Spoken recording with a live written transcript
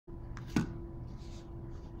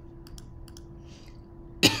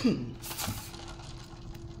Okay.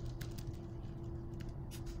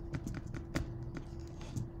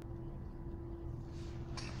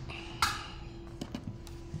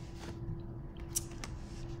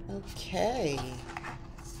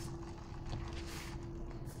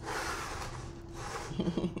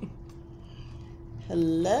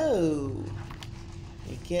 Hello. Let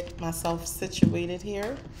me get myself situated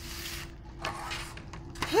here.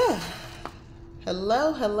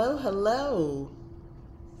 Hello, hello, hello.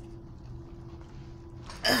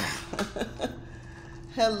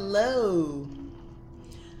 Hello.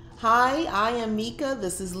 Hi, I am Mika.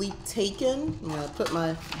 This is Leap Taken. I'm going to put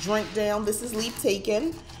my drink down. This is Leap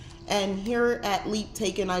Taken. And here at Leap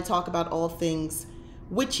Taken, I talk about all things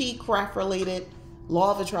witchy, craft-related,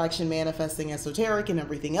 law of attraction, manifesting, esoteric, and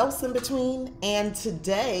everything else in between. And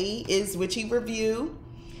today is Witchy Review.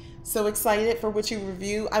 So excited for Witchy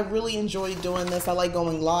Review. I really enjoy doing this. I like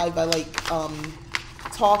going live. I like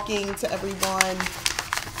talking to everyone.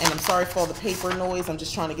 And I'm sorry for all the paper noise. I'm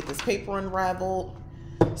just trying to get this paper unraveled.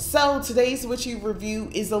 So today's Witchy Review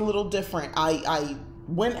is a little different. I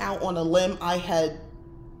went out on a limb. I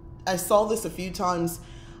saw this a few times.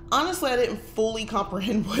 Honestly, I didn't fully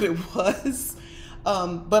comprehend what it was,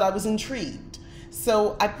 but I was intrigued.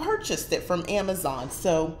 So I purchased it from Amazon.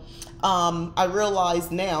 So I realize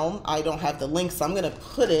now I don't have the link, so I'm going to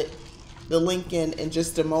put the link in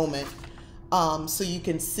just a moment so you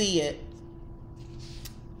can see it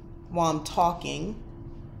while I'm talking.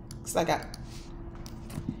 Because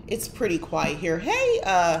it's pretty quiet here. Hey,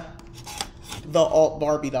 the alt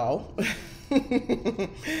Barbie doll.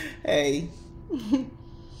 Hey.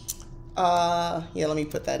 Yeah, let me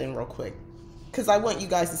put that in real quick. Because I want you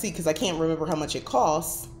guys to see, because I can't remember how much it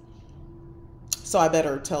costs. So I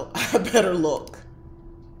better look.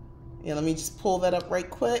 Yeah, let me just pull that up right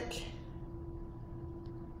quick.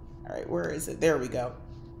 All right, where is it? There we go.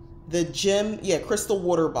 The crystal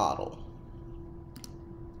water bottle.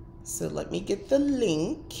 So let me get the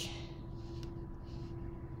link.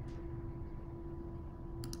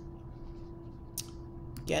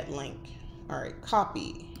 Get link. All right,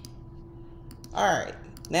 copy. All right,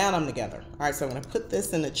 now I'm together. All right, so I'm gonna put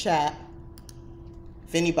this in the chat.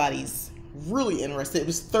 If anybody's really interested, it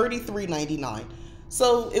was $33.99.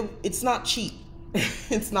 So it's not cheap.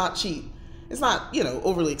 It's not cheap. It's not,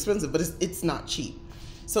 overly expensive, but it's not cheap.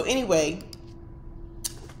 So anyway,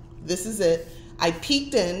 this is it. I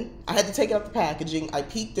peeked in. I had to take out the packaging. I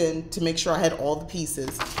peeked in to make sure I had all the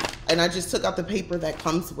pieces. And I just took out the paper that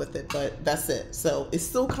comes with it, but that's it. So it's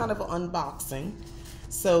still kind of an unboxing.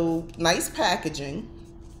 So nice packaging.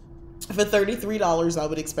 For $33, I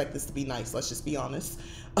would expect this to be nice. Let's just be honest.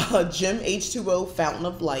 GemH2O Fountain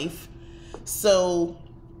of Life. So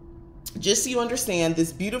just so you understand,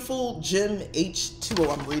 this beautiful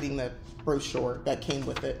GemH2O, I'm reading the brochure that came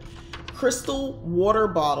with it. Crystal water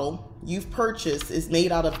bottle you've purchased is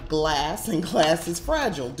made out of glass, and glass is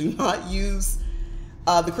fragile. Do not use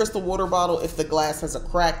the crystal water bottle if the glass has a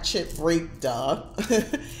crack, chip, break, duh.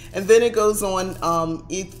 And then it goes on,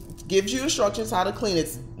 it gives you instructions how to clean.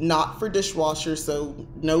 It's not for dishwasher, so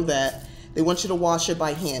know that. They want you to wash it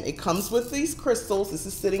by hand. It comes with these crystals. This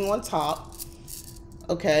is sitting on top.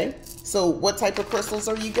 Okay, so what type of crystals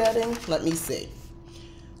are you getting? Let me see.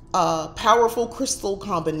 Powerful crystal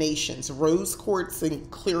combinations, rose quartz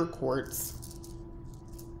and clear quartz.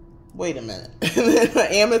 Wait a minute.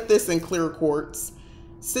 Amethyst and clear quartz.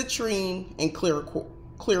 Citrine and clear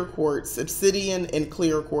quartz, obsidian and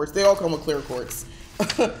clear quartz. They all come with clear quartz.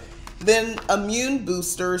 Then immune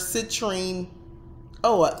booster, citrine.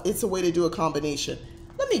 Oh, it's a way to do a combination.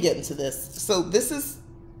 Let me get into this. So this is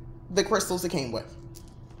the crystals it came with.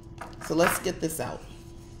 So let's get this out.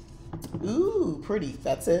 Ooh, pretty.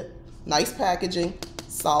 That's it. Nice packaging.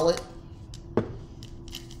 Solid.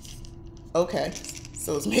 Okay.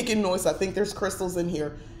 So it's making noise. I think there's crystals in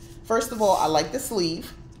here. First of all, I like the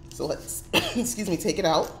sleeve. So let's, excuse me, take it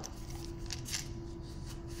out.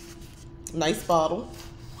 Nice bottle.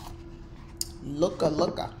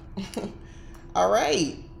 Looka. All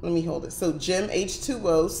right. Let me hold it. So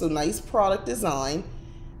GemH2O. So nice product design.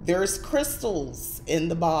 There's crystals in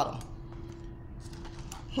the bottom.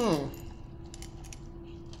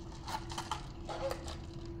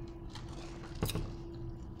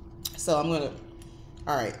 So I'm gonna,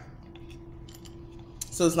 all right.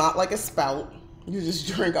 So it's not like a spout. You just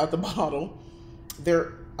drink out the bottle.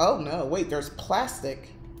 Oh no, wait, there's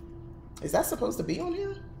plastic. Is that supposed to be on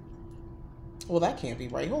here? Well, that can't be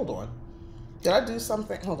right. Hold on. Did I do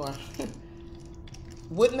something? Hold on.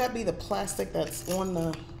 Wouldn't that be the plastic that's on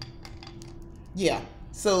the, yeah.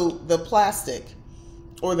 So the plastic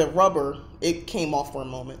or the rubber, it came off for a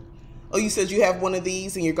moment. Oh, you said you have one of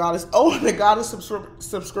these in your goddess. Oh, the goddess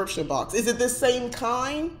subscription box. Is it the same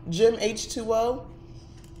kind? GemH2O?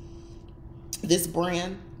 This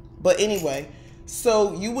brand? But anyway,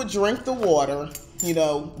 so you would drink the water. You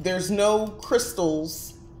know, there's no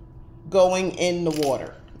crystals going in the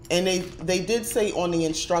water. And they did say on the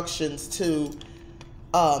instructions to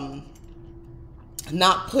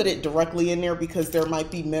not put it directly in there because there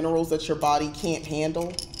might be minerals that your body can't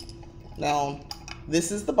handle. Now,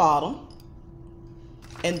 this is the bottom.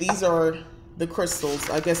 And these are the crystals.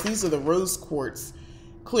 I guess these are the rose quartz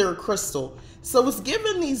clear crystal. So it's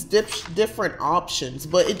given these different options,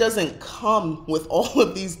 but it doesn't come with all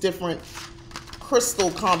of these different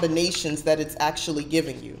crystal combinations that it's actually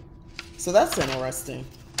giving you. So that's interesting.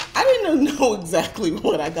 I didn't know exactly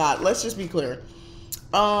what I got. Let's just be clear.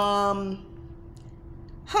 Well,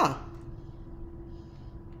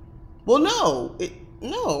 no.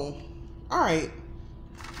 No. All right.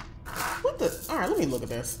 What the? All right, let me look at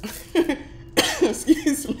this.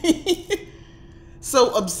 Excuse me.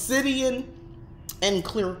 So obsidian and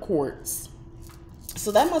clear quartz.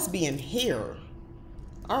 So that must be in here.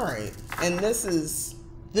 All right. And this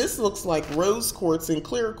looks like rose quartz and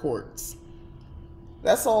clear quartz.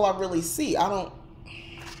 That's all I really see. I don't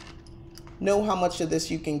know how much of this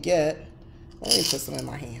you can get. Let me put some in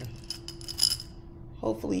my hand.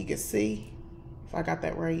 Hopefully you can see if I got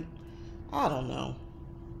that right. I don't know.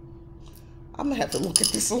 I'm gonna have to look at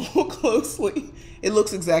this a little closely. It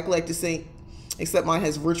looks exactly like the same, except mine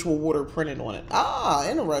has ritual water printed on it. Ah,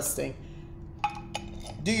 interesting.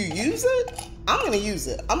 Do you use it? I'm gonna use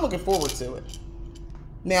it. I'm looking forward to it.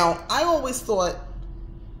 Now, I always thought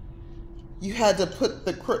you had to put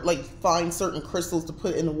find certain crystals to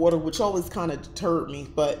put in the water, which always kind of deterred me.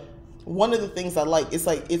 But one of the things I like,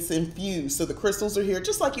 it's infused. So the crystals are here,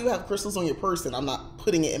 just like you have crystals on your person. I'm not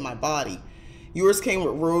putting it in my body. Yours came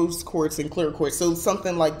with rose quartz and clear quartz. So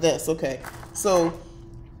something like this. Okay. So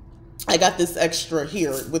I got this extra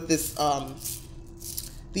here with this,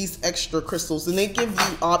 these extra crystals, and they give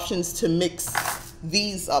you options to mix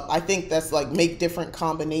these up. I think that's like make different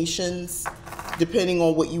combinations depending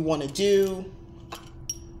on what you want to do.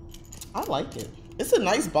 I like it. It's a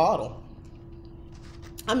nice bottle.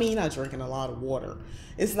 I mean, you're not drinking a lot of water.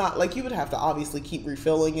 It's not like you would have to obviously keep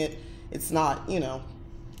refilling it. It's not, you know,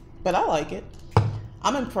 but I like it.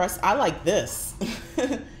 I'm impressed. I like this.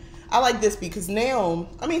 I like this because now,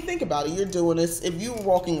 I mean, think about it. You're doing this. If you were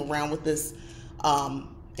walking around with this and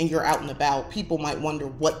you're out and about, people might wonder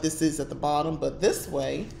what this is at the bottom. But this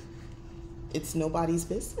way, it's nobody's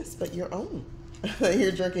business but your own.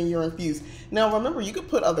 You're drinking your infused. Now, remember, you could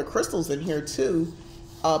put other crystals in here too,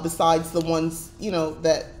 besides the ones, you know,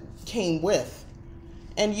 that came with.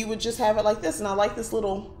 And you would just have it like this. And I like this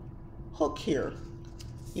little hook here.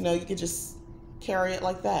 You know, you could just carry it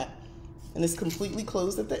like that. And it's completely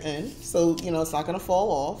closed at the end. So, you know, it's not going to fall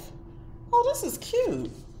off. Oh, this is cute.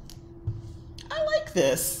 I like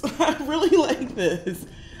this. I really like this.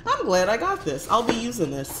 I'm glad I got this. I'll be using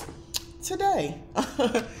this today.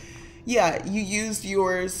 Yeah, you used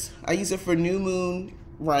yours. I use it for new moon,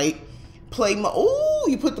 right? Oh,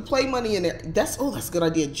 you put the play money in there. That's a good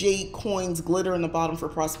idea. Jade coins, glitter in the bottom for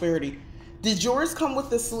prosperity. Did yours come with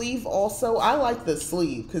the sleeve also? I like the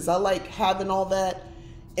sleeve because I like having all that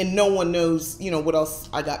and no one knows, you know, what else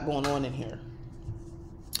I got going on in here.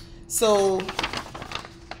 So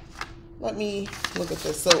let me look at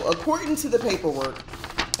this. So according to the paperwork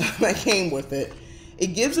that came with it,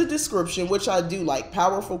 it gives a description, which I do like,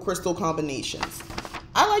 powerful crystal combinations.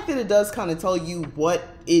 I like that it does kind of tell you what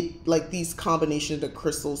these combinations of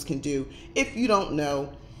crystals can do. If you don't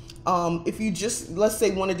know, if you just, let's say,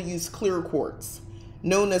 wanted to use clear quartz,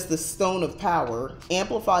 known as the stone of power,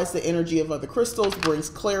 amplifies the energy of other crystals, brings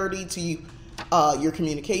clarity to your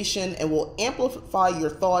communication, and will amplify your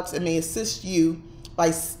thoughts and may assist you by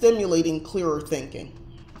stimulating clearer thinking.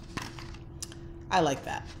 I like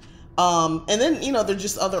that. And then, you know, there's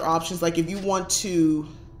just other options. Like if you want to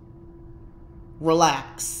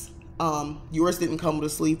relax, yours didn't come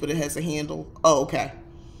with a sleeve, but it has a handle. Oh, okay.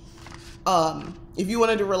 If you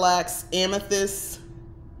wanted to relax, amethyst,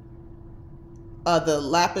 the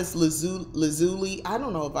lapis lazuli. I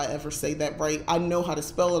don't know if I ever say that right. I know how to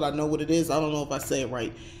spell it. I know what it is. I don't know if I say it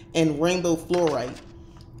right. And rainbow fluorite.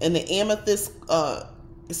 And the amethyst,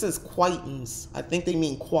 it says quietens. I think they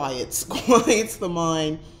mean quiets. Quiets the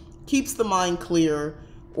mind, keeps the mind clear,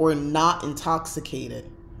 or not intoxicated.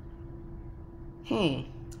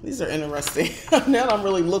 These are interesting. Now that I'm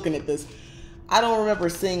really looking at this, I don't remember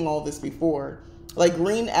seeing all this before. Like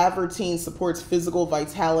green avertine supports physical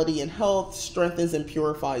vitality and health, strengthens and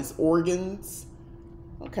purifies organs.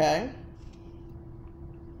 Okay.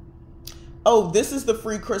 Oh, this is the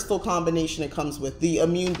free crystal combination it comes with, the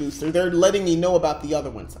immune booster. They're letting me know about the other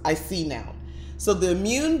ones. I see now. So the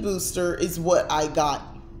immune booster is what I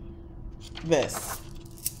got. This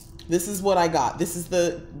is what I got. This is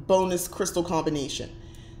the bonus crystal combination.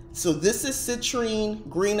 So this is citrine,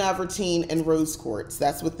 green avertine, and rose quartz.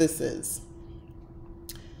 That's what this is.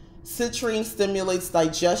 Citrine stimulates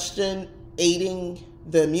digestion, aiding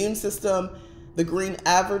the immune system. The green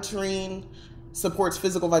avertine supports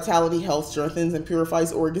physical vitality, health, strengthens and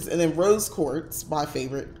purifies organs. And then rose quartz, my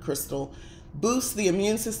favorite crystal, boosts the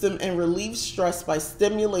immune system and relieves stress by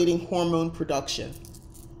stimulating hormone production.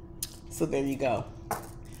 So there you go.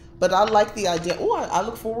 But I like the idea. Oh, I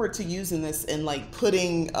look forward to using this and like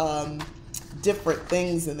putting different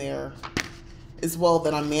things in there as well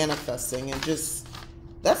that I'm manifesting, and just,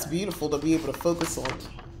 that's beautiful to be able to focus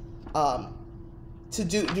on. To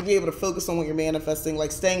be able to focus on what you're manifesting,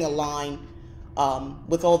 like staying aligned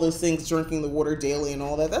with all those things, drinking the water daily and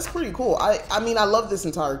all that. That's pretty cool. I mean, I love this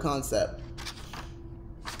entire concept.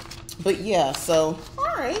 But yeah, so,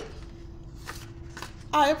 all right.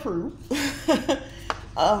 I approve.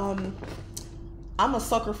 I'm a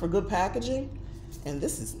sucker for good packaging, and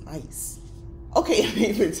this is nice. Okay,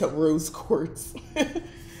 it's a rose quartz.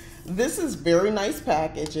 This is very nice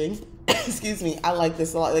packaging. Excuse me, I like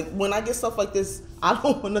this a lot. Like when I get stuff like this, I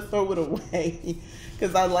don't want to throw it away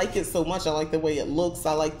because I like it so much. I like the way it looks.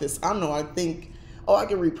 I like this. I don't know. I think, oh, I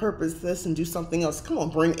can repurpose this and do something else. Come on,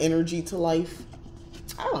 bring energy to life.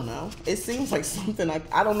 I don't know. It seems like something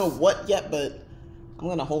I don't know what yet, but I'm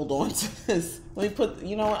going to hold on to this. Let me put,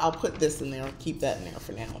 you know what? I'll put this in there. Keep that in there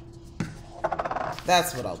for now.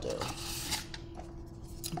 That's what I'll do.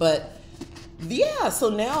 But yeah, so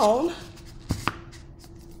now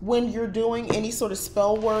when you're doing any sort of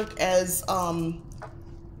spell work, as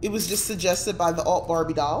it was just suggested by the Alt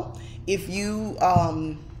Barbie doll, if you,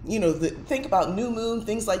 you know, think about new moon,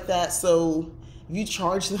 things like that. So you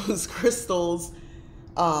charge those crystals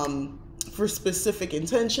for specific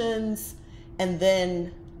intentions, and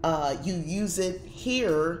then you use it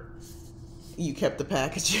here. You kept the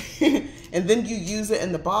packaging and then you use it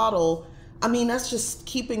in the bottle. I mean, that's just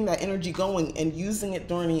keeping that energy going and using it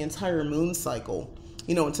during the entire moon cycle,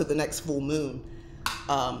 you know, until the next full moon.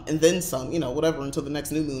 And then some, you know, whatever, until the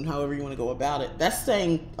next new moon, however you want to go about it. That's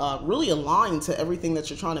staying really aligned to everything that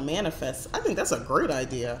you're trying to manifest. I think that's a great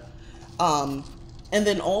idea. And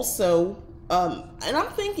then also, and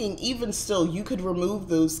I'm thinking even still, you could remove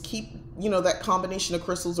those, keep, you know, that combination of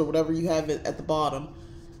crystals or whatever you have at the bottom,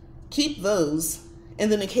 keep those,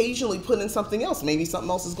 and then occasionally put in something else. Maybe something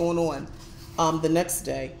else is going on the next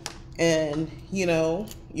day, and, you know,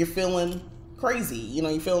 you're feeling crazy, you know,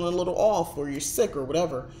 you're feeling a little off, or you're sick or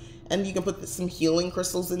whatever, and you can put some healing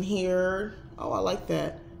crystals in here. Oh, I like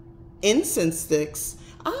that. Incense sticks.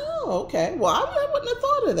 Oh, okay. Well, I wouldn't have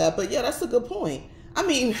thought of that, but yeah, that's a good point. I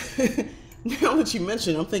mean, now that you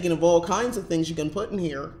mention, I'm thinking of all kinds of things you can put in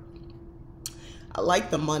here. I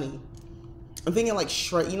like the money. I'm thinking like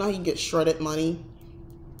shred. You know how you can get shredded money?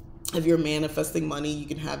 If you're manifesting money, you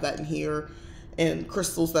can have that in here. And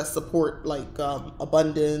crystals that support like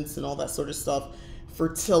abundance and all that sort of stuff.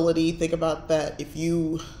 Fertility, think about that. If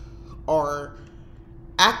you are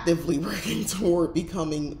actively working toward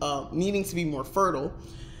becoming, needing to be more fertile,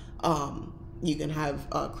 you can have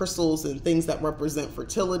crystals and things that represent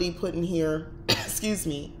fertility put in here. Excuse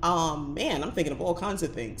me. Man, I'm thinking of all kinds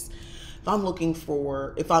of things. If I'm looking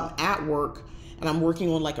for, if I'm at work and I'm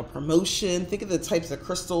working on like a promotion, think of the types of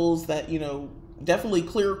crystals that, you know, definitely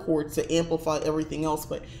clear quartz to amplify everything else,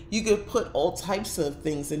 but you could put all types of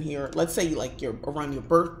things in here. Let's say like you're around your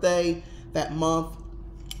birthday that month.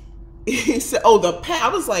 He said, oh, I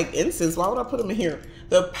was like, incense, why would I put them in here?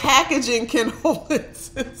 The packaging can hold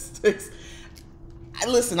incense sticks.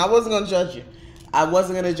 Listen, I wasn't going to judge you. I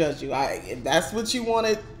wasn't going to judge you. If that's what you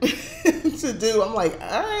wanted to do, I'm like,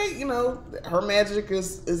 all right, you know, her magic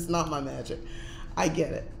is not my magic. I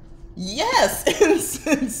get it. Yes,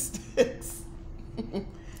 incense sticks.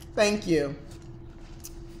 Thank you.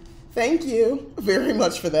 Thank you very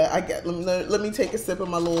much for that. Let me take a sip of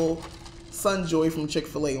my little Sunjoy from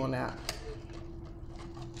Chick-fil-A on that.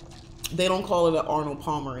 They don't call it an Arnold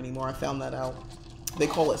Palmer anymore. I found that out. They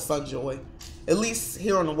call it Sunjoy. At least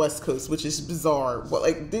here on the West Coast, which is bizarre. What,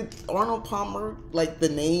 like, did Arnold Palmer, like the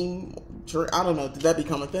name, I don't know, did that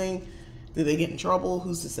become a thing? Did they get in trouble?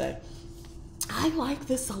 Who's to say? I like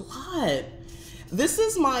this a lot. This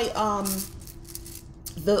is my,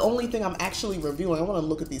 the only thing I'm actually reviewing. I want to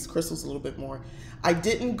look at these crystals a little bit more. I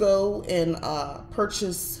didn't go and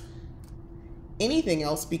purchase anything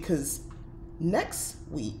else because next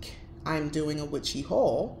week I'm doing a witchy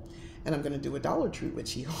haul. and I'm going to do a Dollar Tree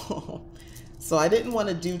witchy haul. So I didn't want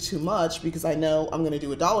to do too much because I know I'm going to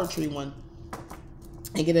do a Dollar Tree one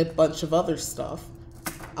and get a bunch of other stuff.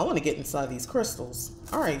 I want to get inside these crystals.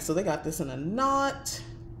 All right, so they got this in a knot,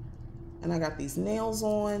 and I got these nails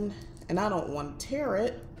on, and I don't want to tear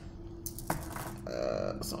it.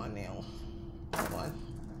 What's on a nail? Hold on.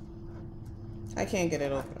 I can't get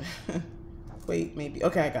it open. Wait, maybe.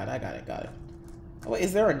 Okay, I got it. Oh, wait,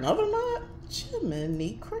 is there another knot?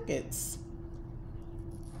 Jiminy crickets.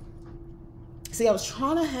 See, I was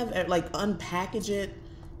trying to have like unpackage it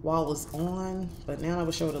while it was on, but now I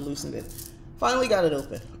wish I would have loosened it. Finally got it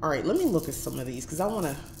open. All right, let me look at some of these because I want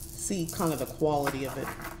to see kind of the quality of it.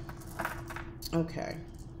 Okay.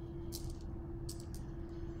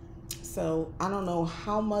 So I don't know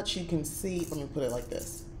how much you can see. Let me put it like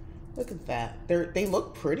this. Look at that. They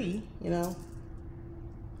look pretty, you know.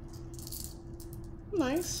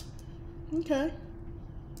 Nice. Okay.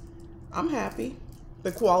 I'm happy.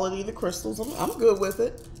 The quality of the crystals, I'm good with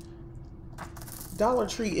it. Dollar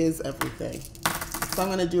Tree is everything. So I'm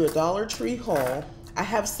going to do a Dollar Tree haul. I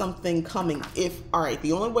have something coming. All right,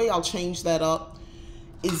 the only way I'll change that up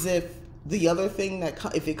is if the other thing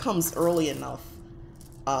if it comes early enough,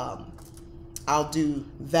 I'll do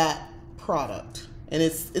that product. And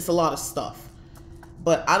it's a lot of stuff,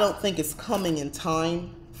 but I don't think it's coming in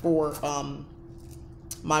time for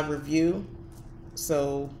my review.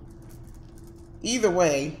 So either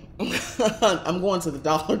way, I'm going to the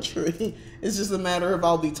Dollar Tree. It's just a matter of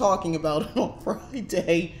I'll be talking about it on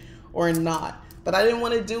Friday or not. But I didn't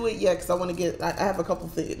want to do it yet because I want to get, I have a couple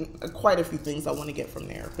things, quite a few things I want to get from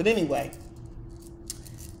there. But anyway,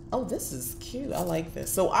 oh, this is cute. I like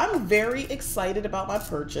this. So I'm very excited about my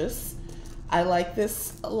purchase. I like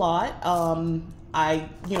this a lot. I,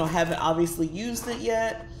 haven't obviously used it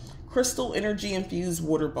yet. Crystal Energy Infused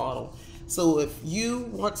water bottle. So if you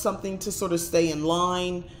want something to sort of stay in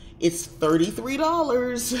line, it's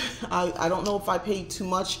 $33. I don't know if I paid too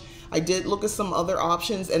much. I did look at some other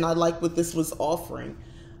options and I like what this was offering.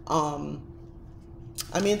 I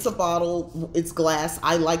mean, it's a bottle, it's glass.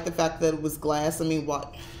 I like the fact that it was glass. I mean,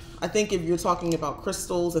 I think if you're talking about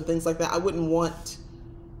crystals and things like that, I wouldn't want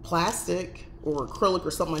plastic or acrylic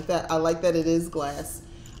or something like that. I like that it is glass.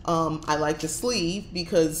 I like the sleeve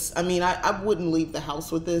because, I mean, I wouldn't leave the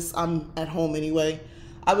house with this. I'm at home anyway.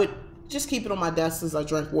 I would just keep it on my desk as I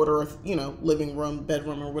drink water, or, living room,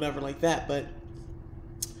 bedroom, or whatever like that. But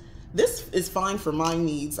this is fine for my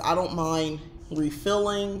needs. I don't mind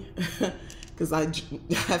refilling because I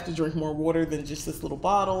have to drink more water than just this little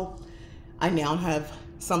bottle. I now have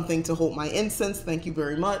something to hold my incense. Thank you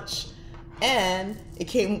very much. And it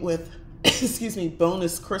came with, excuse me,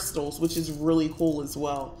 bonus crystals, which is really cool as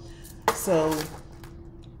well. So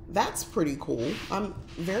that's pretty cool. I'm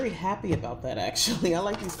very happy about that, actually. I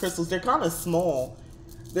like these crystals. They're kind of small.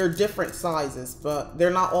 They're different sizes, but they're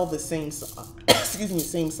not all the same, excuse me,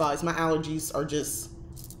 same size. My allergies are just,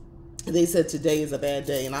 they said today is a bad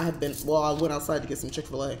day, and I have been, well, I went outside to get some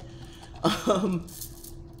Chick-fil-A.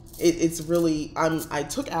 It's really, I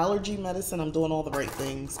took allergy medicine. I'm doing all the right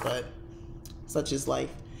things, but such is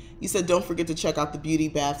life. You said don't forget to check out the beauty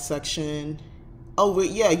bath section. Oh,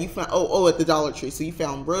 wait, yeah, you found, at the Dollar Tree. So you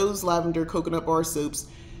found rose, lavender, coconut bar soaps,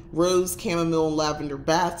 rose, chamomile, and lavender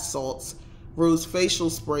bath salts, rose facial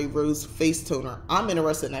spray, rose face toner. I'm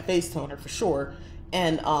interested in that face toner for sure.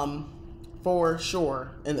 And for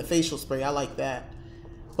sure in the facial spray, I like that.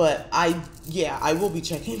 But I will be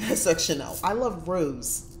checking that section out. I love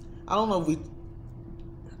rose. I don't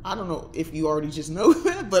know if you already just know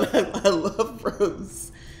that, but I love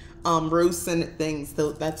rose. Rose scented things,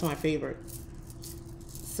 so that's my favorite.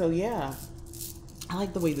 So yeah, I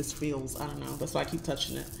like the way this feels. I don't know, that's why I keep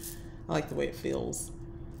touching it. I like the way it feels.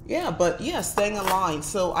 Yeah, but yeah, staying in line.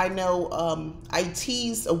 So I know I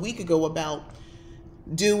teased a week ago about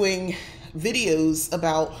doing videos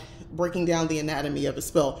about breaking down the anatomy of a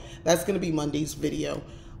spell. That's going to be Monday's video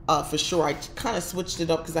for sure. I kind of switched it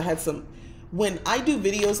up because I had some, when I do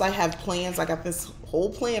videos, I have plans. I got this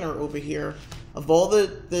whole planner over here of all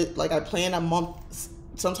the like I plan a month,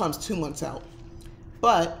 sometimes 2 months out.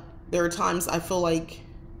 But there are times I feel like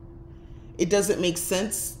it doesn't make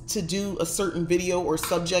sense to do a certain video or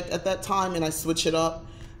subject at that time, and I switch it up.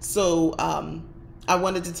 So I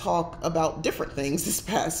wanted to talk about different things this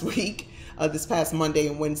past week, this past Monday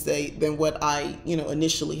and Wednesday, than what I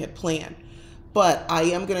initially had planned. But I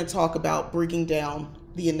am going to talk about breaking down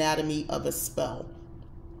the anatomy of a spell.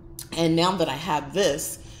 And now that I have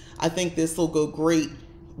this, I think this will go great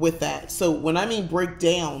with that. So when I mean break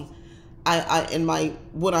down,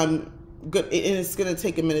 what I'm good, and it's going to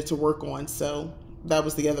take a minute to work on. So that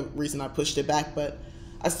was the other reason I pushed it back. But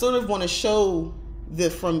I sort of want to show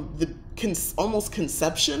from the almost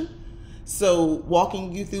conception. So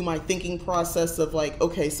walking you through my thinking process of like,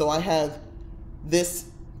 okay, so I have this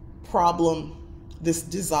problem, this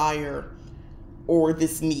desire, or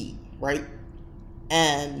this need, right?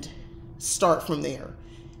 And start from there.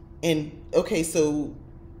 And okay, so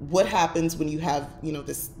what happens when you have, you know,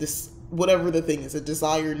 this whatever the thing is, a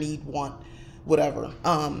desire, need, want, whatever.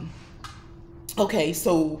 Okay,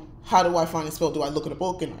 so how do I find a spell? Do I look at a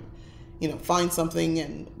book and, you know, find something?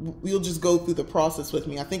 And you'll just go through the process with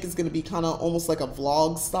me. I think it's going to be kind of almost like a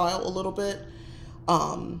vlog style a little bit.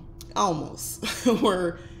 Almost.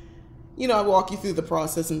 Where, you know, I walk you through the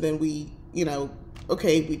process and then we, you know,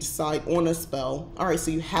 okay, we decide on a spell. All right,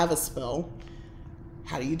 so you have a spell.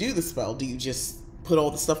 How do you do the spell? Do you just put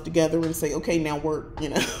all the stuff together and say, okay, now we're, you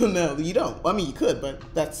know, no, you don't. I mean, you could,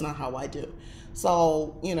 but that's not how I do.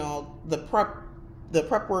 So, you know, the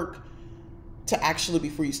prep work to actually,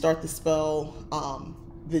 before you start the spell,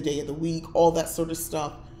 the day of the week, all that sort of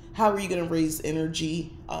stuff. How are you going to raise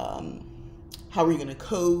energy? How are you going to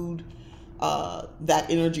code that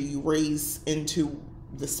energy you raise into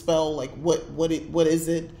the spell? Like what is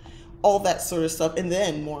it? All that sort of stuff. And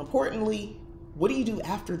then more importantly, what do you do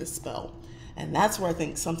after the spell? And that's where I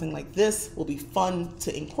think something like this will be fun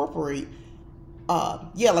to incorporate.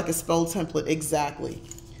 Yeah, like a spell template, exactly.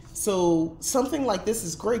 So something like this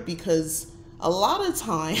is great because a lot of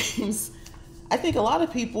times I think a lot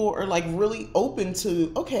of people are like really open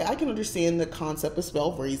to, okay, I can understand the concept of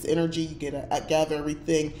spell, raise energy, you get gather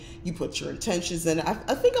everything, you put your intentions in. I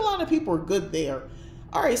think a lot of people are good there.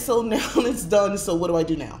 All right, so now it's done. So what do I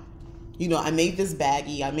do now? You know, I made this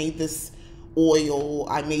baggie, I made this oil,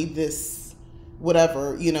 I made this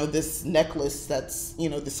whatever, you know, this necklace that's, you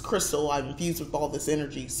know, this crystal I've infused with all this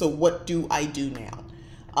energy. So what do I do now?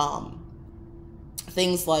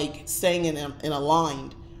 Things like staying in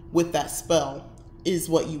aligned with that spell is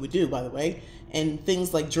what you would do, by the way. And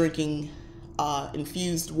things like drinking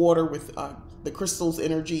infused water with the crystal's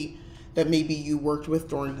energy that maybe you worked with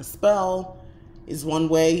during the spell is one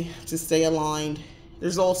way to stay aligned.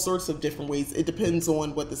 There's all sorts of different ways. It depends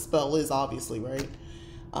on what the spell is, obviously, right?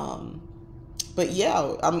 But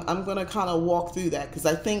yeah, I'm going to kind of walk through that because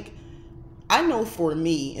I know for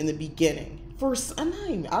me in the beginning, when I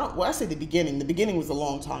say the beginning was a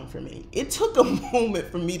long time for me. It took a moment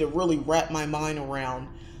for me to really wrap my mind around,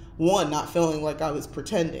 one, not feeling like I was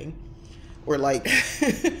pretending or like,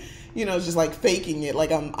 you know, just like faking it,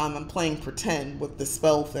 like I'm playing pretend with the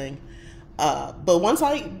spell thing. But once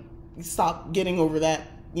I stopped getting over that,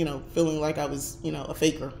 you know, feeling like I was, you know, a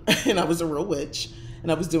faker and I was a real witch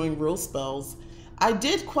and I was doing real spells, I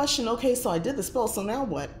did question, okay, so I did the spell, so now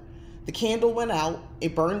what? The candle went out,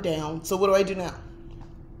 it burned down, so what do I do now?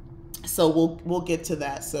 So we'll get to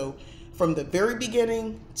that. So from the very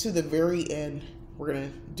beginning to the very end, we're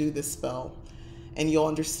gonna do this spell and you'll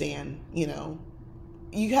understand, you know,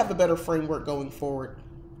 you have a better framework going forward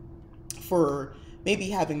for maybe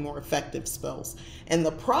having more effective spells. And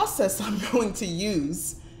the process I'm going to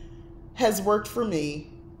use has worked for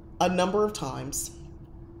me a number of times.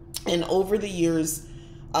 And over the years,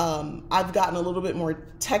 I've gotten a little bit more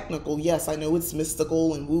technical. Yes, I know it's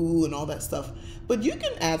mystical and woo and all that stuff, but you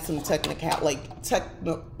can add some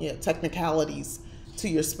technicalities to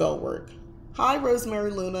your spell work. Hi,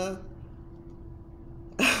 Rosemary Luna.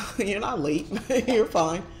 You're not late. You're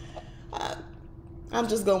fine. I'm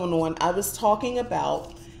just going on. I was talking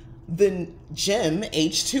about the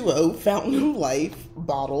GemH2O Fountain of Life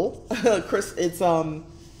bottle. It's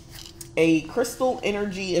a crystal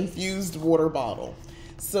energy infused water bottle.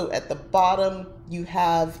 So at the bottom you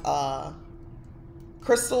have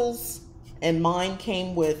crystals, and mine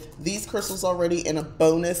came with these crystals already in a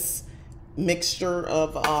bonus mixture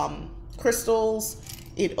of crystals.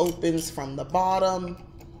 It opens from the bottom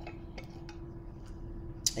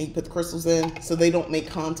and you put the crystals in so they don't make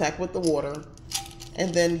contact with the water,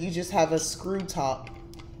 and then you just have a screw top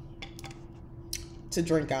to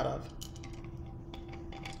drink out of.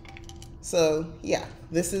 So yeah,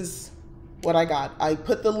 this is what I got. I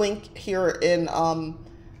put the link here in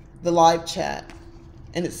the live chat,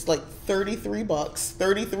 and it's like 33 bucks,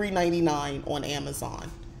 $33.99 on Amazon,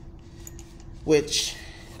 which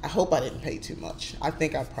I hope I didn't pay too much. I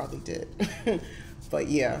think I probably did. But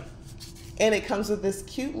yeah, and it comes with this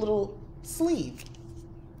cute little sleeve.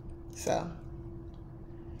 So,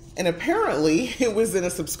 and apparently it was in a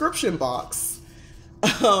subscription box.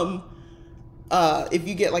 If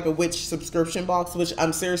you get like a witch subscription box, which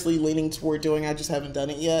I'm seriously leaning toward doing, I just haven't done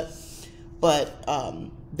it yet. But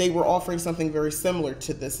they were offering something very similar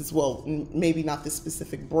to this as well. Maybe not this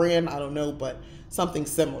specific brand, I don't know, but something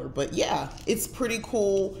similar. But yeah, it's pretty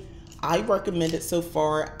cool. I recommend it so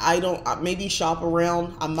far. I don't, maybe shop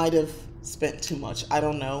around. I might have spent too much. I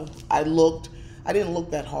don't know. I didn't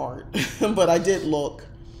look that hard, but I did look.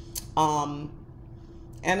 And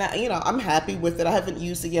you know, I'm happy with it. I haven't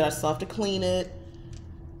used it yet. I still have to clean it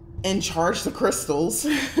and charge the crystals.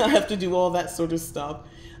 I have to do all that sort of stuff.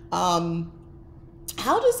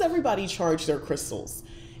 How does everybody charge their crystals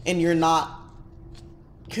and you're not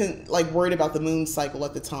like worried about the moon cycle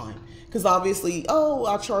at the time? Because obviously, oh,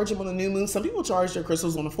 I'll charge them on a new moon. Some people charge their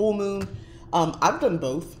crystals on a full moon. I've done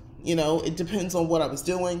both. You know, it depends on what I was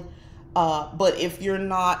doing. But if you're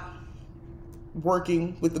not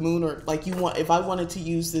working with the moon, or like if I wanted to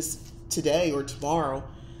use this today or tomorrow,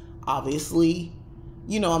 obviously,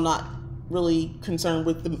 you know, I'm not really concerned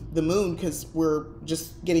with the moon because we're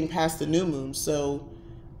just getting past the new moon. So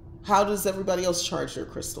how does everybody else charge their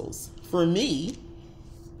crystals? For me,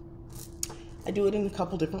 I do it in a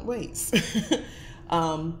couple different ways.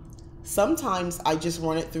 Sometimes I just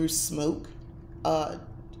run it through smoke,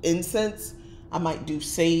 incense. I might do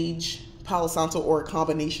sage, Palo Santo, or a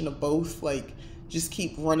combination of both. Like, just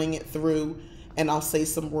keep running it through, and I'll say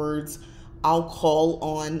some words. I'll call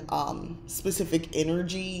on specific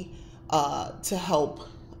energy to help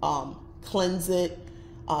cleanse it.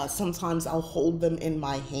 Sometimes I'll hold them in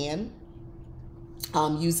my hand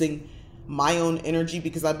using my own energy,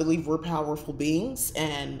 because I believe we're powerful beings,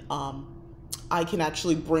 and I can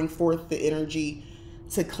actually bring forth the energy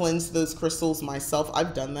to cleanse those crystals myself.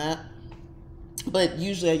 I've done that, but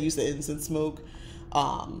usually I use the incense smoke.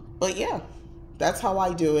 But yeah, that's how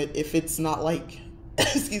I do it. If it's not like,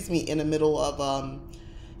 excuse me, in the middle of,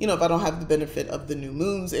 you know, if I don't have the benefit of the new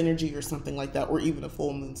moon's energy or something like that, or even a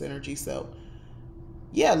full moon's energy. So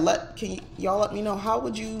yeah, can y'all let me know, how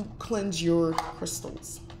would you cleanse your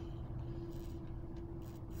crystals?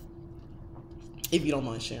 If you don't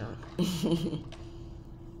mind sharing.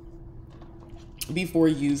 Before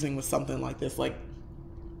using with something like this, like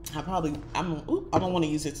I don't want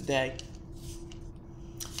to use it today.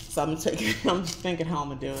 So I'm thinking how I'm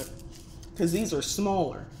gonna do it, because these are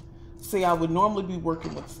smaller. See, I would normally be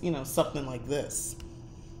working with, you know, something like this.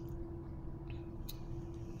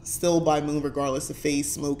 Still by moon, regardless of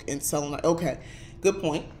phase, smoke, and selenite. Okay, good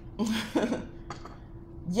point.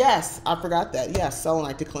 Yes, I forgot that. Yes,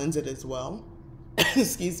 selenite to cleanse it as well.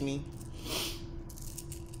 Excuse me.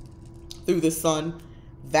 Through the sun.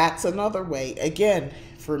 That's another way. Again,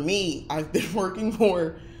 for me, I've been working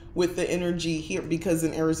more with the energy here because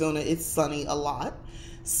in Arizona it's sunny a lot.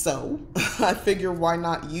 So I figure why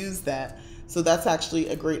not use that? So that's actually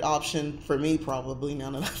a great option for me, probably,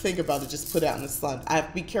 now that I think about it. Just put out in the sun. I have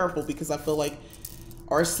to be careful because I feel like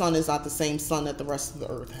our sun is not the same sun that the rest of the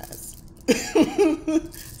earth has.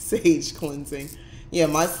 Sage cleansing. Yeah,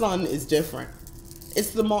 my sun is different.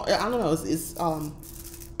 It's the more, I don't know, it's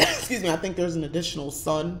excuse me, I think there's an additional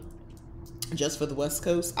sun just for the West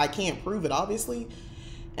Coast. I can't prove it, obviously,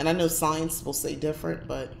 and I know science will say different,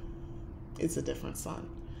 but it's a different sun.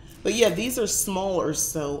 But yeah, these are smaller,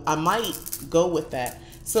 so I might go with that.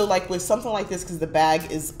 So like with something like this, because the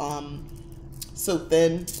bag is so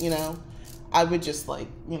thin, you know, I would just, like,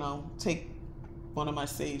 you know, take one of my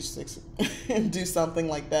sage sticks and do something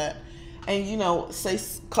like that. And, you know, say a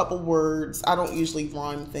couple words. I don't usually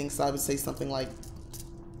rhyme things, so I would say something like,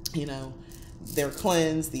 you know, they're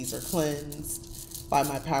cleansed, these are cleansed. By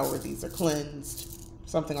my power, these are cleansed.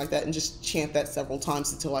 Something like that. And just chant that several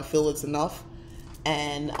times until I feel it's enough.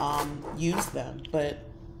 And use them. But,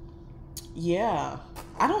 yeah.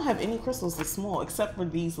 I don't have any crystals this small, except for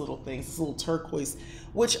these little things. This little turquoise.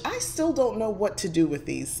 Which I still don't know what to do with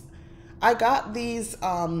these. I got these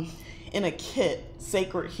in a kit,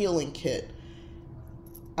 sacred healing kit.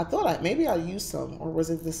 I thought maybe I used some, or was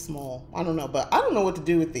it this small? I don't know, but I don't know what to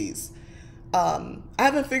do with these. I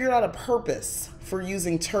haven't figured out a purpose for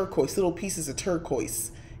using turquoise, little pieces of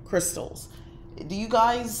turquoise crystals. Do you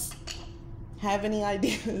guys have any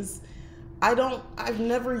ideas? I've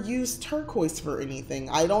never used turquoise for anything.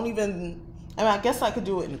 I mean, I guess I could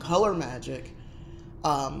do it in color magic.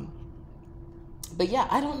 But yeah,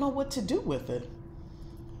 I don't know what to do with it.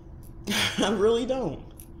 I really don't.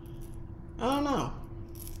 I don't know.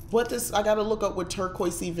 I gotta look up what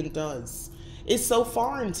turquoise even does. It's so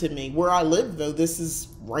foreign to me. Where I live, though, this is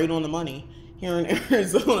right on the money here in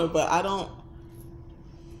Arizona, but I don't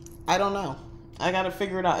know. I gotta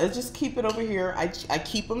figure it out. I just keep it over here. I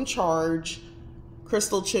keep them charged.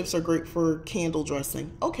 Crystal chips are great for candle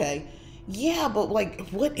dressing. Okay. Yeah, but like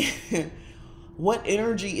what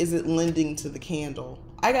energy is it lending to the candle?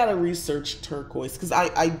 I gotta research turquoise because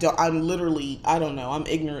I'm literally, I don't know, I'm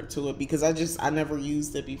ignorant to it because I never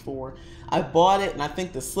used it before. I bought it and I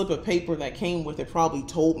think the slip of paper that came with it probably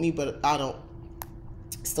told me, but I don't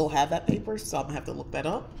still have that paper, so I'm gonna have to look that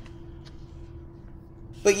up.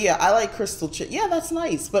 But yeah, I like crystal chip. Yeah, that's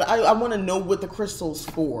nice, but I want to know what the crystal's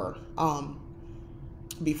for.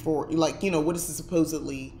 Before, like, you know, what is it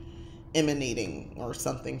supposedly emanating or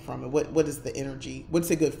something from it? What is the energy?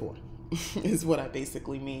 What's it good for? Is what I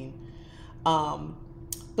basically mean.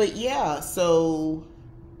 But yeah, so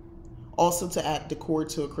also to add decor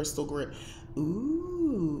to a crystal grid.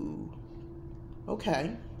 Ooh,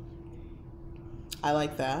 okay, I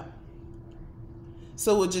like that.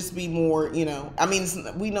 So it would just be more, you know, I mean,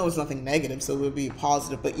 we know it's nothing negative, so it would be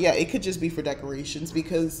positive. But yeah, it could just be for decorations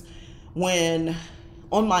because when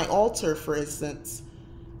on my altar, for instance,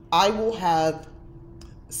 I will have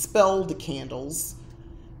spelled candles.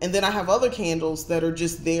 And then I have other candles that are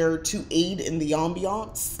just there to aid in the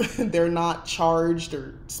ambiance. They're not charged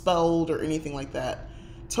or spelled or anything like that.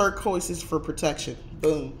 Turquoise is for protection.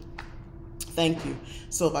 Boom. Thank you.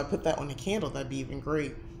 So if I put that on a candle, that'd be even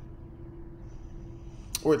great.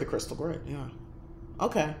 Or the crystal grid, yeah.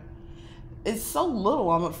 Okay. It's so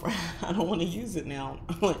little, I'm afraid I don't want to use it now.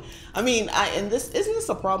 I mean, isn't this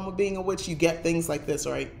a problem with being a witch? You get things like this,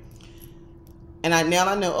 right? And now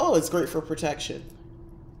I know, oh, it's great for protection.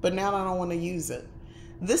 But now I don't want to use it.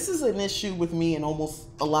 This is an issue with me in almost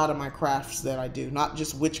a lot of my crafts that I do, not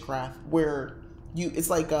just witchcraft, where it's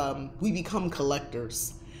like we become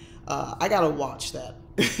collectors. I gotta watch that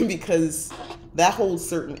because that holds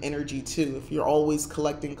certain energy too. If you're always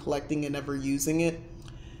collecting and never using it,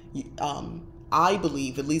 I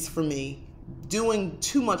believe, at least for me, doing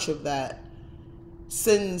too much of that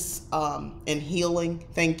sends and healing.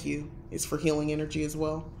 Thank you. It's for healing energy as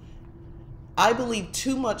well. I believe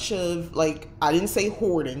too much of, like, I didn't say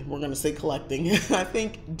hoarding, we're going to say collecting. I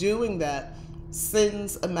think doing that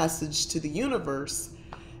sends a message to the universe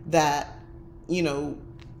that, you know,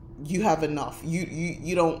 you have enough.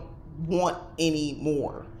 You don't want any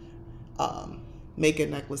more. Make a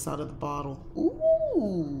necklace out of the bottle.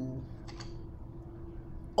 Ooh.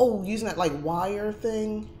 Oh, using that like wire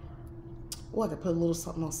thing. Oh, I could put a little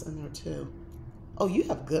something else in there too. Oh, you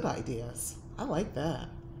have good ideas. I like that.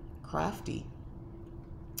 Crafty.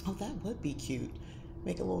 Oh, that would be cute.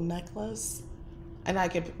 Make a little necklace. And I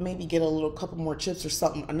could maybe get a couple more chips or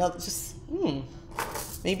something. Another, just,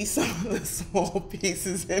 maybe some of the small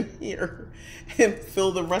pieces in here and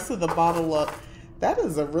fill the rest of the bottle up. That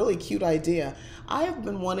is a really cute idea. I have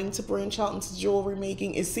been wanting to branch out into jewelry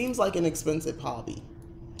making. It seems like an expensive hobby.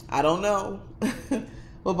 I don't know.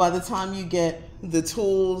 But by the time you get the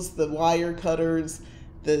tools, the wire cutters,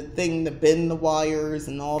 the thing to bend the wires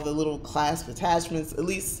and all the little clasp attachments, at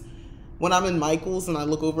least when I'm in Michael's and I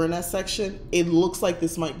look over in that section, it looks like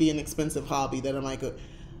this might be an expensive hobby that I might go.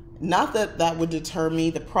 Not that that would deter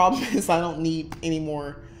me. The problem is I don't need any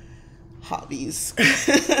more hobbies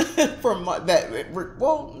from that.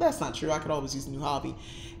 Well, that's not true. I could always use a new hobby.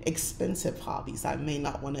 Expensive hobbies. I may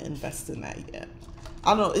not want to invest in that yet.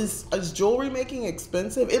 I don't know. Is jewelry making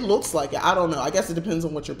expensive? It looks like it. I don't know. I guess it depends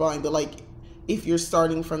on what you're buying. But like, if you're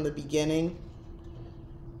starting from the beginning,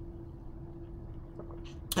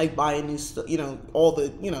 like buying new stuff, you know, all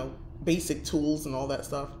the, you know, basic tools and all that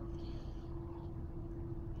stuff.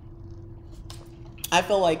 I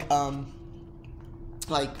feel like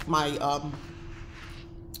my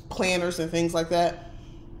planners and things like that,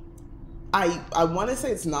 I want to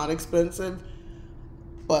say it's not expensive,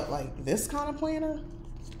 but like this kind of planner,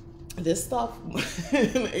 this stuff,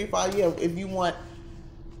 A5, yeah, if you want,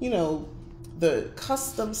 you know, the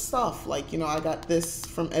custom stuff, like, you know, I got this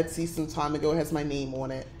from Etsy some time ago. It has my name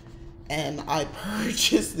on it, and I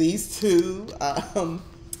purchased these two,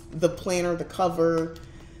 the planner, the cover,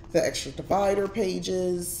 the extra divider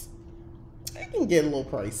pages. It can get a little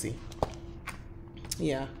pricey.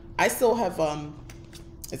 Yeah, I still have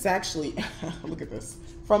it's actually look at this,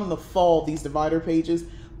 from the fall, these divider pages,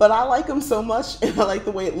 but I like them so much and I like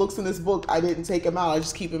the way it looks in this book, I didn't take them out. I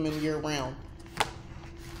just keep them in year round.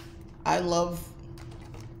 I love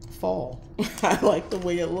fall. I like the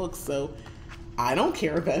way it looks, so I don't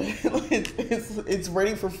care about it. It's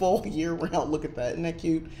ready for fall year round. Look at that. Isn't that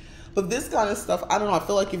cute? But this kind of stuff, I don't know. I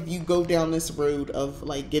feel like if you go down this road of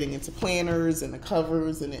like getting into planners and the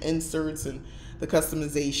covers and the inserts and the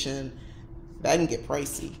customization, that can get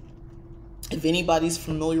pricey. If anybody's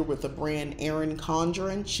familiar with the brand Erin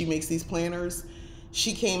Condren, she makes these planners.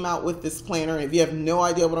 She came out with this planner. If you have no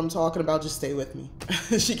idea what I'm talking about, just stay with me.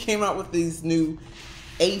 She came out with these new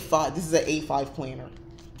A5. This is an A5 planner.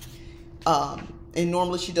 And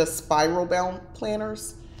normally she does spiral bound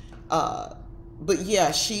planners. But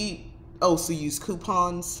yeah, she also use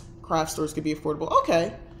coupons. Craft stores could be affordable.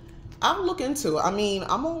 Okay, I'll look into it. I mean,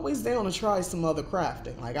 I'm always down to try some other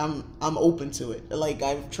crafting. Like I'm open to it. Like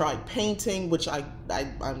I've tried painting, which I'm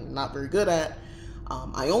not very good at.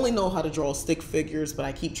 I only know how to draw stick figures, but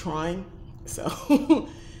I keep trying. So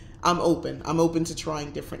I'm open to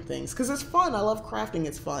trying different things because it's fun. I love crafting.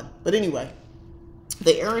 It's fun. But anyway,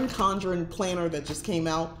 the Erin Condren planner that just came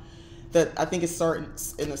out, that I think it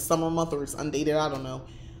starts in the summer month or it's undated, I don't know.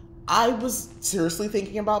 I was seriously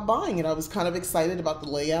thinking about buying it. I was kind of excited about the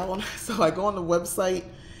layout. So I go on the website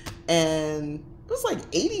and it was like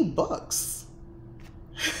 80 bucks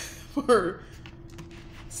for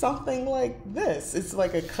something like this. It's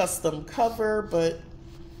like a custom cover, but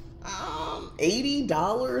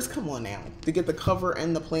 $80, come on now, to get the cover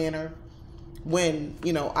and the planner. When,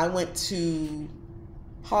 you know, I went to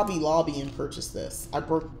Hobby Lobby and purchased this. I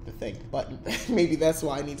broke the thing, button. Maybe that's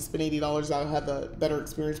why I need to spend $80. I'll have a better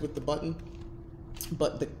experience with the button.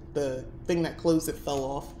 But the thing that closed it fell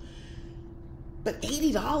off. But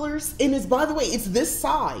 $80, and it's, by the way, it's this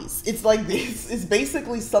size. It's like this. It's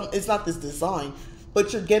basically it's not this design,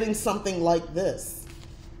 but you're getting something like this.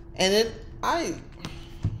 And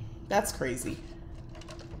that's crazy.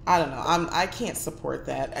 I don't know. I can't support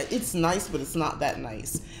that. It's nice, but it's not that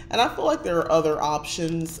nice. And I feel like there are other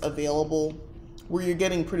options available where you're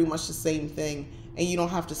getting pretty much the same thing and you don't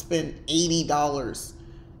have to spend $80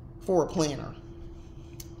 for a planner.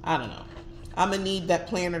 I don't know. I'm gonna need that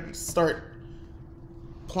planner to start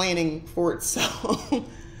planning for itself.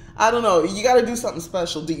 I don't know. You got to do something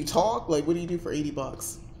special. Do you talk? Like, what do you do for 80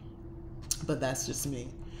 bucks? But that's just me.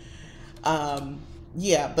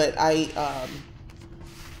 Yeah, but I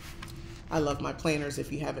love my planners, if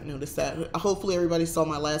you haven't noticed that. Hopefully everybody saw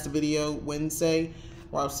my last video Wednesday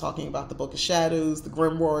where I was talking about the Book of Shadows, the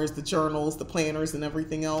grimoires, the journals, the planners, and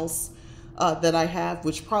everything else that I have,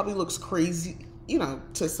 which probably looks crazy. You know,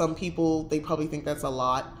 to some people, they probably think that's a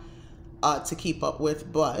lot to keep up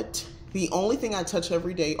with. But the only thing I touch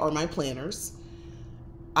every day are my planners.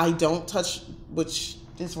 I don't touch, which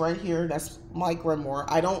is right here, that's my grimoire.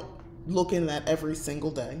 I don't look in that every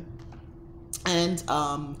single day. And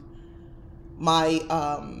my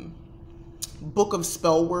book of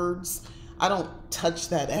spell words, I don't touch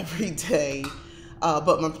that every day,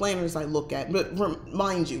 but my planners I look at. But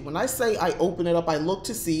mind you, when I say I open it up, I look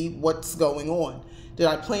to see what's going on. Did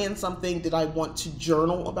I plan something? Did I want to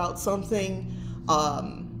journal about something?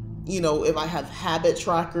 You know, if I have habit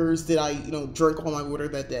trackers, did I, you know, drink all my water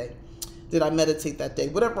that day? Did I meditate that day?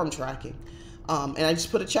 Whatever I'm tracking. And I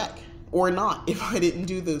just put a check or not if I didn't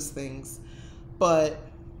do those things. But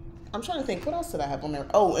I'm trying to think, what else did I have on there?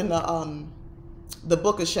 Oh, and the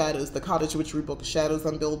Book of Shadows, the Cottage Witchery Book of Shadows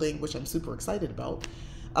I'm building, which I'm super excited about.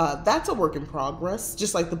 That's a work in progress,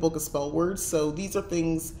 just like the Book of Spell Words. So these are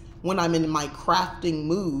things when I'm in my crafting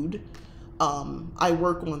mood, I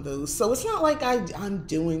work on those. So it's not like I'm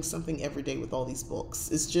doing something every day with all these books.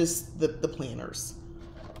 It's just the planners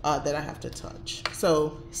that I have to touch.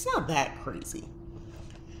 So it's not that crazy.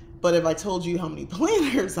 But if I told you how many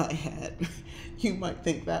planners I had, you might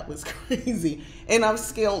think that was crazy. And I've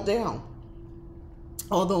scaled down,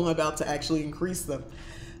 although I'm about to actually increase them.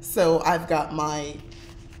 So I've got my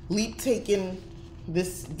Leap Taken,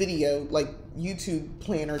 this video, like YouTube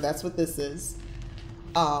planner, that's what this is.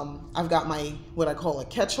 I've got my, what I call a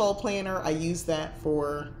catch-all planner. I use that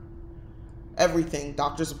for everything,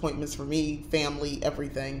 doctor's appointments for me, family,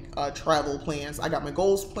 everything, travel plans. I got my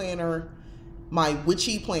goals planner, my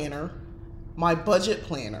Witchy planner, my budget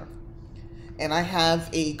planner. And I have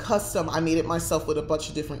a custom, I made it myself with a bunch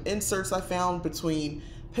of different inserts I found between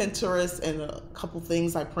Pinterest and a couple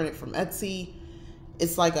things I printed from Etsy.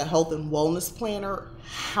 It's like a health and wellness planner.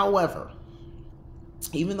 However,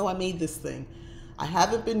 even though I made this thing, I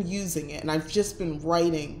haven't been using it, and I've just been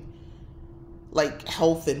writing like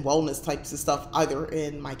health and wellness types of stuff either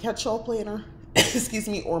in my catch-all planner, excuse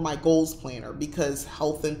me, or my goals planner, because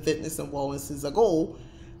health and fitness and wellness is a goal.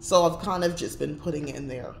 So I've kind of just been putting it in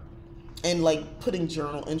there and like putting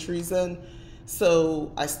journal entries in.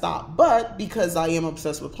 So I stopped, but because I am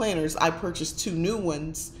obsessed with planners, I purchased 2 new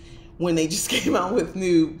ones when they just came out with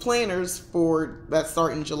new planners for that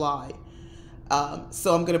start in July.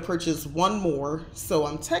 So I'm going to purchase 1 more. So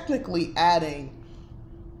I'm technically adding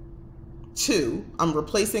 2. I'm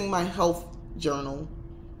replacing my health journal,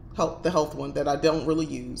 the health one that I don't really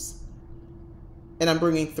use. And I'm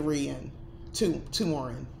bringing 3 in, 2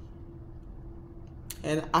 more in.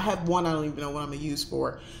 And I have 1 I don't even know what I'm going to use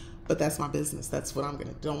for, but that's my business. That's what I'm going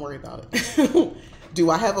to, don't worry about it. Do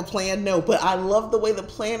I have a plan? No, but I love the way the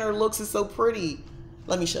planner looks. It's so pretty.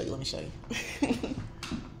 Let me show you. Let me show you.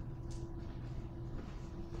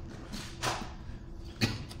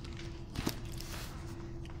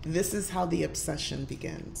 This is how the obsession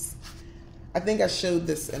begins. I think I showed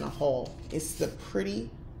this in a haul. It's the pretty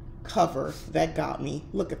cover that got me.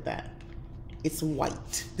 Look at that. It's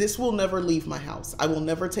white. This will never leave my house. I will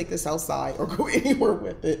never take this outside or go anywhere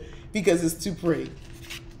with it because it's too pretty.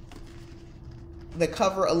 The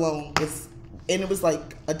cover alone is, and it was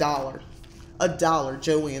like $1. $1.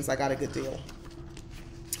 Joann's, I got a good deal.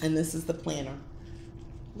 And this is the planner.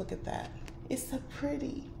 Look at that. It's so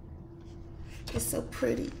pretty. It's so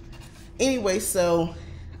pretty. Anyway, so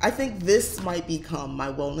I think this might become my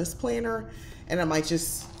wellness planner, and I might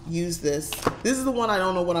just use this. This is the one I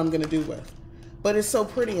don't know what I'm gonna do with, but it's so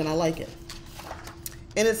pretty and I like it.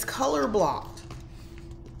 And it's color blocked.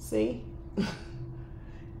 See?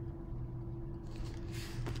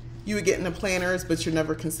 You would get into planners, but you're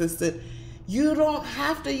never consistent. You don't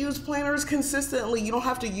have to use planners consistently. You don't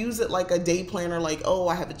have to use it like a day planner, like, oh,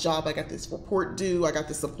 I have a job, I got this report due, I got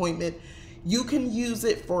this appointment. You can use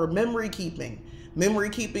it for memory keeping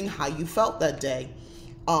how you felt that day.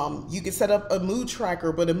 You could set up a mood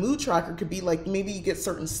tracker, but a mood tracker could be like, maybe you get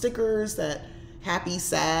certain stickers that happy,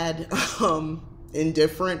 sad,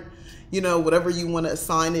 indifferent, you know, whatever you want to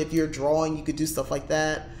assign it. If you're drawing, you could do stuff like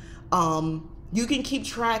that. You can keep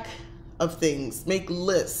track of things, make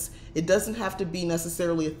lists. It doesn't have to be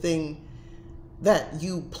necessarily a thing that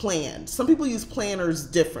you planned. Some people use planners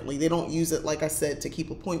differently. They don't use it, like I said, to keep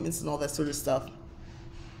appointments and all that sort of stuff.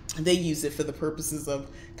 They use it for the purposes of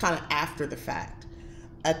kind of after the fact.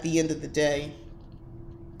 At the end of the day,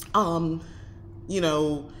 you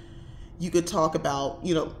know, you could talk about,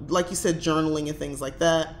 you know, like you said, journaling and things like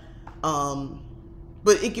that.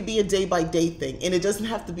 But it could be a day-by-day thing, and it doesn't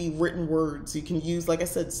have to be written words. You can use, like I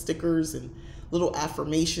said, stickers and little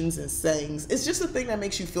affirmations and sayings. It's just a thing that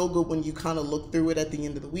makes you feel good when you kind of look through it at the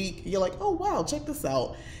end of the week. You're like, oh, wow, check this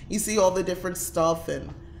out. You see all the different stuff,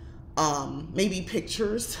 and maybe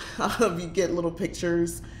pictures. You get little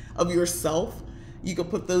pictures of yourself. You could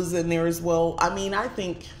put those in there as well. I mean, I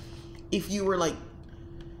think if you were like,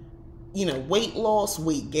 you know, weight loss,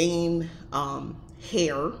 weight gain,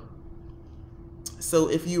 hair. So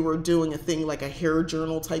if you were doing a thing like a hair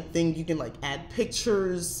journal type thing, you can like add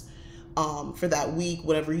pictures for that week,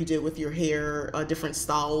 whatever you did with your hair, different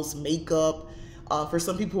styles, makeup. For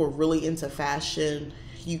some people who are really into fashion,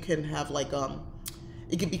 you can have like,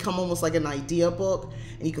 it could become almost like an idea book,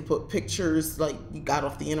 and you could put pictures like you got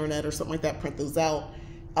off the internet or something like that, print those out,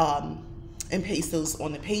 and paste those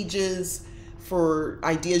on the pages. For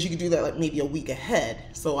ideas, you could do that like maybe a week ahead.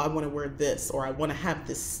 So I want to wear this, or I want to have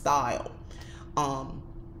this style.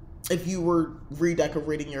 If you were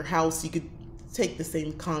redecorating your house, you could take the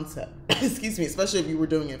same concept, excuse me, especially if you were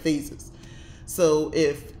doing it in phases. So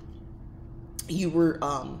if you were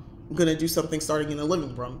gonna do something starting in the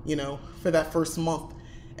living room, you know, for that first month,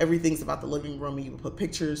 everything's about the living room, and you would put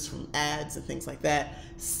pictures from ads and things like that.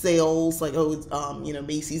 Sales, like, oh, it's, you know,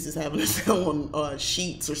 Macy's is having a sale on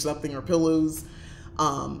sheets or something, or pillows.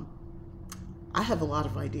 I have a lot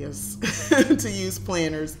of ideas to use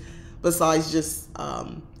planners besides just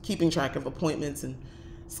keeping track of appointments and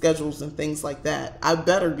schedules and things like that. I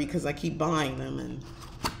better, because I keep buying them and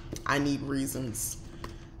I need reasons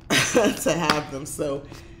to have them. So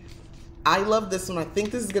I love this one. I think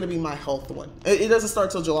this is going to be my health one. It doesn't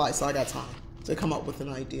start till July, so I got time to come up with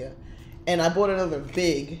an idea. And I bought another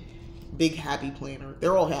big happy planner.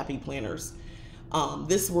 They're all happy planners.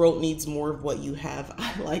 This world needs more of what you have.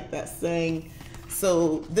 I like that saying.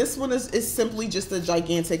 So this one is simply just a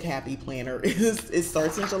gigantic happy planner. It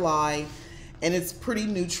starts in July, and it's pretty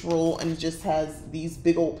neutral, and it just has these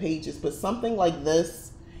big old pages. But something like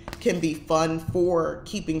this can be fun for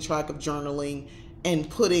keeping track of journaling and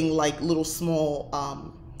putting like little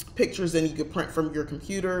small pictures in. You could print from your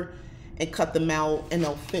computer and cut them out, and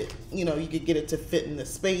they'll fit, you know, you could get it to fit in the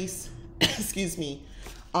space. Excuse me.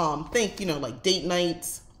 Think, you know, like date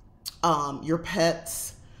nights, your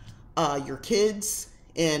pets, your kids,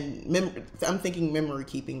 and I'm thinking memory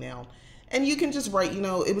keeping now. And you can just write, you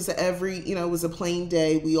know, it was it was a plain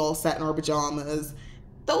day. We all sat in our pajamas.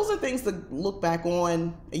 Those are things to look back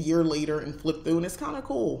on a year later and flip through, and it's kind of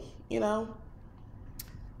cool, you know.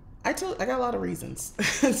 I got a lot of reasons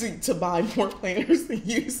to buy more planners and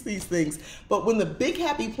use these things. But when the Big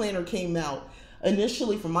Happy Planner came out,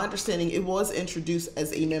 initially, from my understanding, it was introduced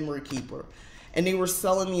as a memory keeper. And they were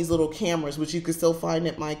selling these little cameras, which you could still find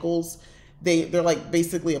at Michael's. They're like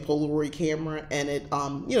basically a Polaroid camera, and it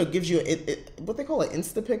you know, gives you what they call an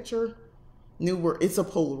Insta picture. newer. It's a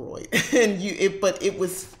Polaroid, and but it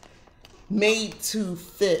was made to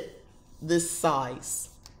fit this size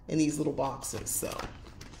in these little boxes. So,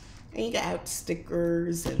 and you got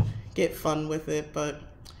stickers and get fun with it. But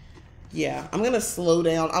yeah, I'm gonna slow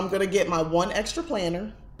down. I'm gonna get my one extra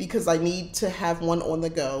planner because I need to have one on the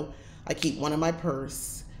go. I keep one in my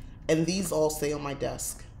purse, and these all stay on my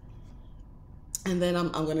desk. And then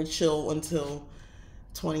I'm gonna chill until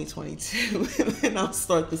 2022, and then I'll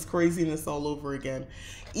start this craziness all over again.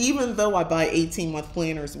 Even though I buy 18-month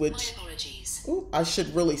planners, which ooh, I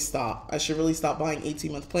should really stop. I should really stop buying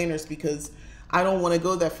 18-month planners because I don't want to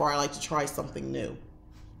go that far. I like to try something new.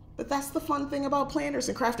 But that's the fun thing about planners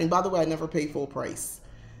and crafting. By the way, I never pay full price.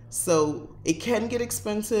 So it can get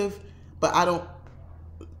expensive, but I don't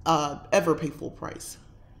ever pay full price.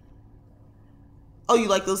 Oh, you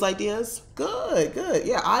like those ideas? Good, good.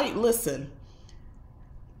 Yeah, listen.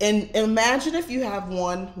 And imagine if you have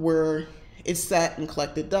one where it's sat and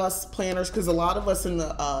collected dust, planners, because a lot of us in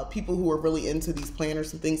the people who are really into these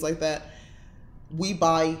planners and things like that, we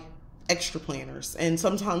buy extra planners. And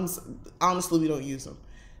sometimes, honestly, we don't use them.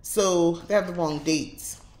 So they have the wrong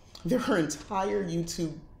dates. There are entire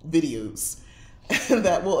YouTube videos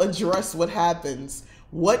that will address what happens,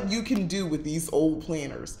 what you can do with these old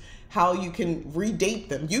planners, how you can redate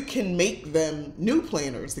them. You can make them new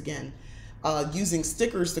planners again, using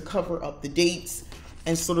stickers to cover up the dates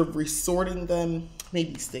and sort of resorting them,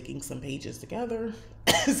 maybe sticking some pages together,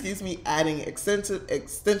 excuse me, adding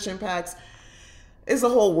extension packs. It's a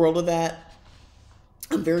whole world of that.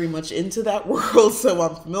 I'm very much into that world, so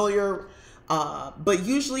I'm familiar. But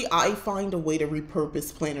usually I find a way to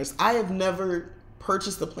repurpose planners. I have never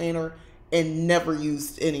purchased a planner and never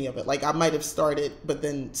used any of it. Like I might have started, but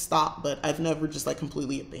then stopped, but I've never just like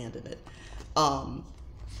completely abandoned it.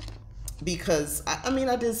 Because I mean,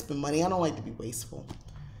 I did spend money. I don't like to be wasteful.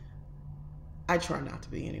 I try not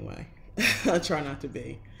to be anyway. I try not to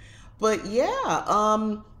be. But yeah,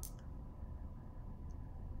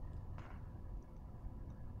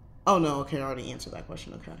 oh no, okay, I already answered that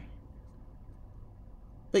question, okay.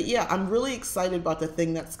 But yeah, I'm really excited about the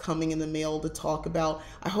thing that's coming in the mail to talk about.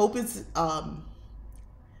 I hope it's, well,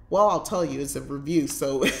 I'll tell you, it's a review.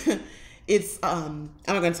 So it's, I'm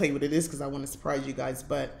not going to tell you what it is because I want to surprise you guys,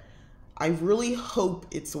 but I really hope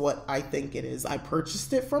it's what I think it is. I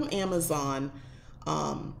purchased it from Amazon.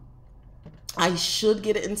 I should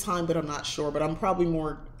get it in time, but I'm not sure. But I'm probably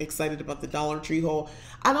more excited about the Dollar Tree haul.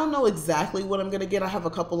 I don't know exactly what I'm going to get. I have a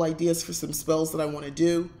couple ideas for some spells that I want to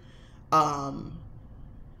do.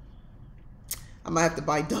 I might have to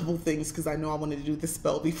buy double things because I know I wanted to do the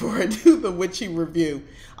spell before I do the Witchy review.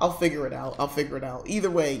 I'll figure it out. I'll figure it out. Either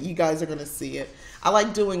way, you guys are going to see it. I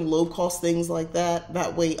like doing low-cost things like that.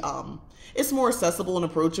 That way, it's more accessible and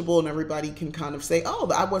approachable, and everybody can kind of say, oh,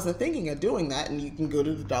 I wasn't thinking of doing that, and you can go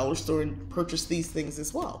to the dollar store and purchase these things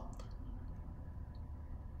as well.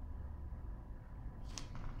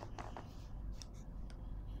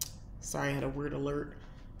 Sorry, I had a weird alert.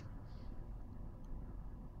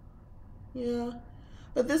 Yeah,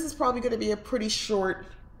 but this is probably going to be a pretty short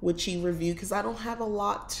Witchy review because I don't have a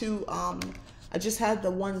lot to, I just had the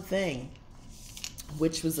one thing,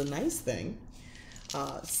 which was a nice thing.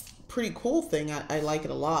 Pretty cool thing. I like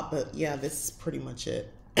it a lot, but yeah, this is pretty much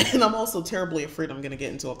it. And I'm also terribly afraid I'm going to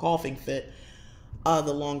get into a coughing fit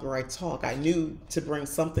the longer I talk. I knew to bring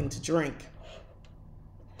something to drink.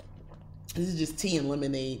 This is just tea and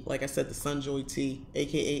lemonade. Like I said, the Sunjoy tea,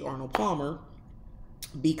 aka Arnold Palmer,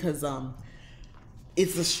 because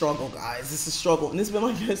it's a struggle, guys. It's a struggle, and it's been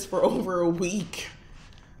like this for over a week.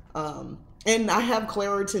 And I have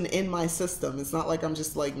Claritin in my system. It's not like I'm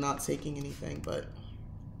just like not taking anything, but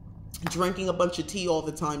drinking a bunch of tea all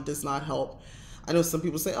the time does not help. I know some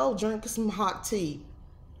people say, oh, drink some hot tea.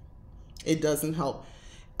 It doesn't help.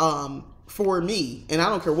 For me, and I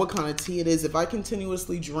don't care what kind of tea it is, if I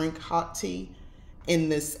continuously drink hot tea in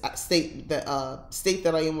this state that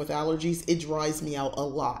I am with allergies, it dries me out a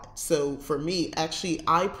lot. So for me, actually,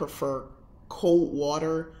 I prefer cold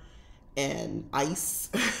water and ice,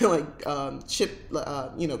 like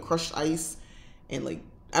crushed ice, and like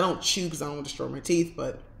I don't chew because I don't want to destroy my teeth,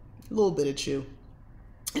 but a little bit of chew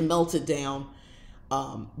and melt it down.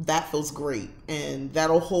 That feels great, and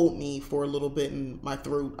that'll hold me for a little bit in my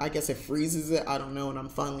throat. I guess it freezes it, I don't know, and I'm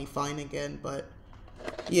finally fine again. But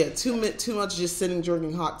yeah, too much just sitting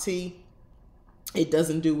drinking hot tea, it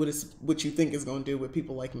doesn't do what you think it's going to do with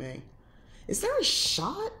people like me. Is there a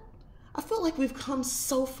shot? I feel like we've come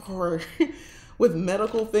so far with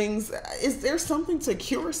medical things. Is there something to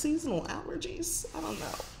cure seasonal allergies? I don't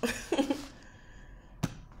know.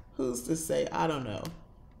 Who's to say? I don't know.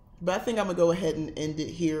 But I think I'm going to go ahead and end it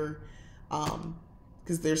here.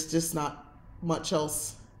 because there's just not much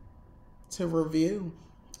else to review.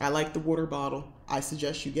 I like the water bottle. I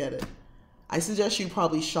suggest you get it. I suggest you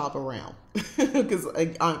probably shop around because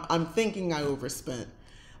I'm thinking I overspent,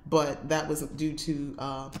 but that was due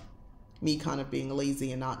to me kind of being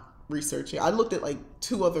lazy and not researching. I looked at like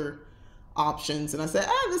 2 other options and I said,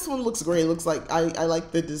 this one looks great. It looks like I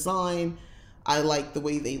like the design. I like the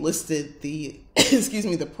way they listed the, excuse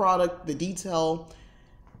me, the product, the detail.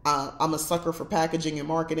 I'm a sucker for packaging and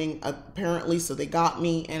marketing, apparently, so they got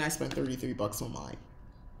me, and I spent 33 bucks on mine.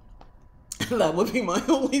 That would be my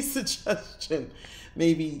only suggestion.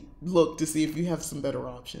 Maybe look to see if you have some better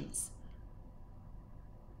options.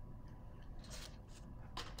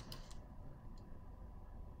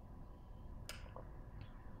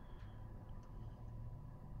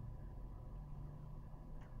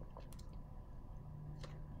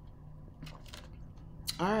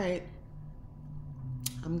 All right.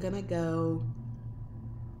 I'm gonna go.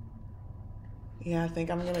 Yeah, I think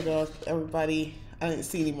I'm gonna go with everybody. I didn't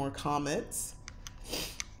see any more comments.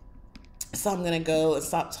 So I'm gonna go and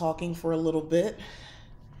stop talking for a little bit.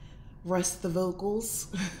 Rest the vocals.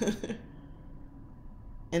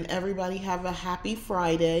 And everybody have a happy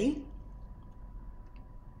Friday.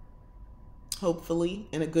 Hopefully,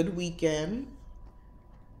 and a good weekend.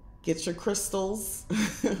 Get your crystals.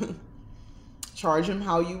 Charge them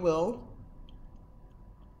how you will.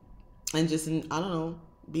 And just, I don't know,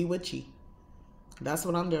 be witchy. That's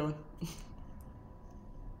what I'm doing.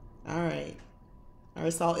 All right. All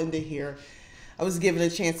right, so I'll end it here. I was given a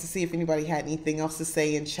chance to see if anybody had anything else to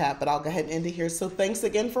say in chat, but I'll go ahead and end it here. So thanks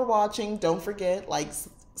again for watching. Don't forget, like,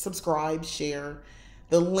 subscribe, share.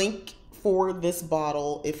 The link for this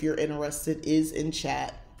bottle, if you're interested, is in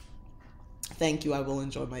chat. Thank you. I will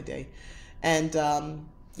enjoy my day. And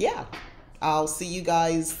yeah, I'll see you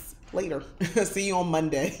guys later. See you on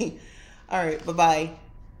Monday. All right. Bye-bye.